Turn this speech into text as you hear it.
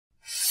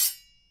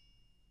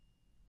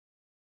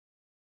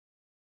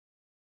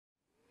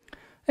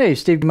Hey,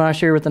 Steve Gamache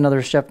here with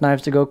another Chef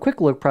Knives to Go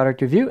quick look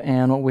product review,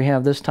 and what we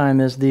have this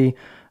time is the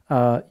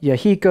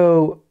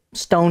Yahiko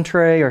stone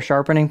tray or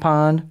sharpening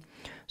pond.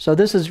 So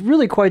this is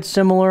really quite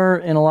similar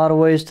in a lot of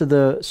ways to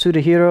the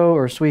Sudahiro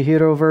or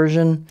Suihiro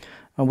version,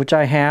 which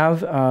I have.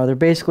 They're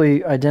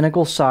basically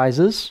identical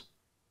sizes,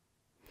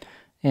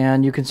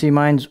 and you can see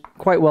mine's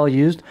quite well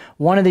used.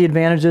 One of the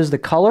advantages is the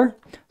color.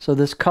 So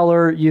this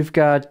color you've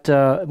got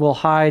will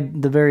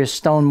hide the various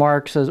stone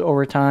marks as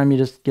over time. You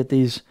just get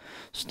these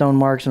stone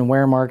marks and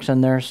wear marks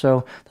in there.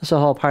 So this will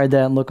help hide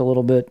that and look a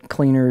little bit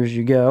cleaner as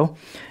you go.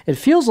 It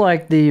feels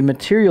like the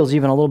material is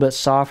even a little bit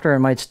softer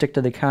and might stick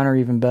to the counter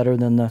even better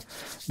than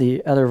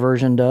the other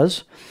version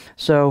does.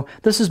 So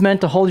this is meant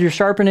to hold your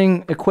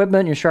sharpening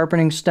equipment, your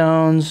sharpening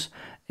stones,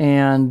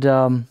 and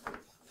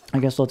I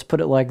guess let's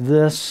put it like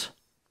this.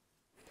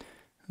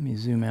 Let me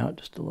zoom out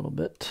just a little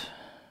bit.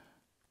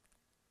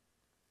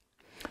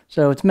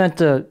 So it's meant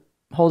to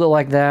hold it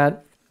like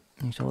that.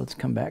 So let's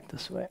come back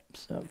this way.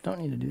 So don't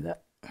need to do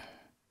that.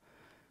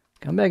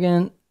 Come back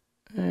in.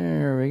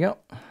 There we go.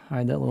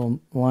 Hide that little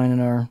line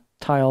in our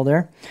tile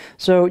there.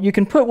 So you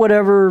can put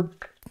whatever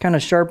kind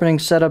of sharpening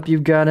setup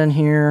you've got in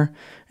here,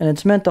 and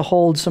it's meant to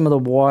hold some of the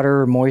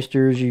water or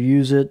moisture as you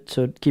use it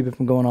to keep it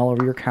from going all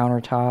over your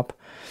countertop.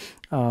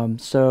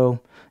 So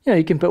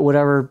you can put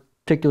whatever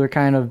particular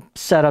kind of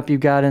setup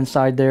you've got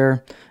inside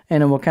there,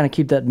 and it will kind of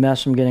keep that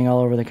mess from getting all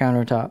over the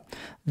countertop.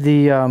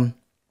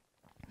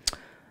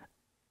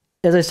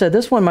 As I said,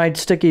 this one might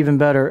stick even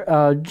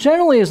better.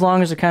 Generally, as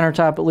long as the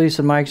countertop, at least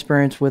in my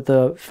experience with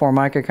the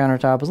Formica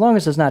countertop, as long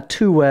as it's not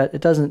too wet,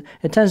 it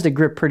tends to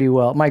grip pretty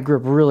well. It might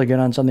grip really good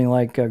on something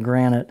like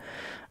granite.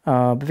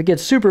 If it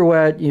gets super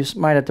wet, you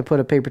might have to put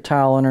a paper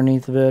towel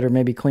underneath of it or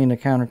maybe clean the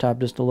countertop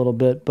just a little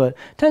bit, but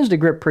it tends to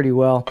grip pretty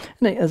well.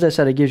 And as I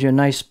said, it gives you a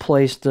nice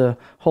place to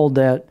hold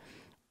that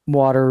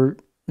water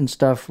and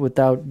stuff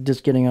without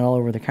just getting it all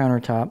over the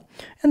countertop.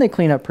 And they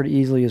clean up pretty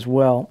easily as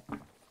well.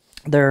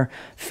 They're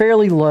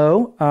fairly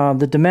low.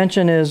 The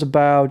dimension is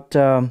about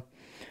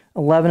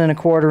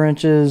 11¼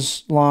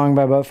 inches long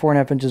by about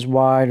 4½ inches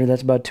wide, or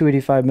that's about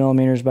 285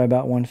 millimeters by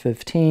about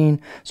 115.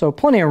 So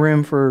plenty of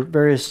room for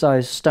various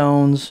size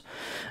stones.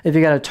 If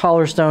you got a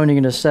taller stone, you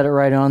can just set it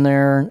right on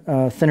there.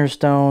 Thinner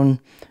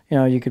stone,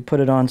 you could put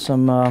it on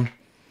some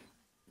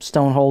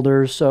stone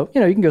holders. So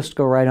you can just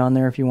go right on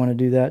there if you want to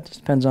do that. It just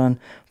depends on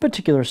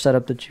particular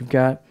setup that you've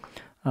got.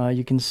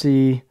 You can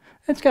see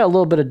it's got a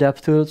little bit of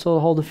depth to it, so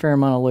it'll hold a fair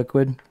amount of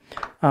liquid.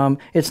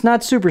 It's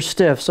not super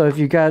stiff, so if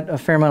you've got a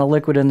fair amount of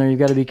liquid in there, you've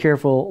got to be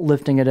careful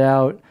lifting it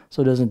out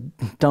so it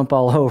doesn't dump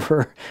all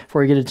over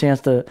before you get a chance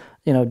to,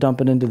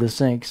 dump it into the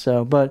sink.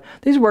 So, but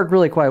these work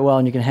really quite well,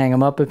 and you can hang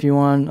them up if you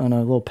want on a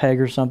little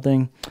peg or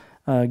something.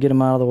 Get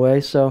them out of the way.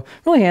 So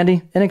really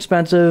handy,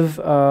 inexpensive,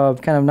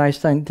 kind of nice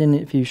thing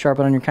if you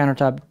sharpen on your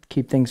countertop,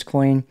 keep things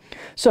clean.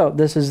 So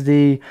this is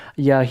the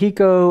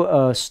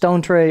Yahiko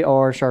stone tray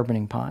or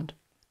sharpening pond.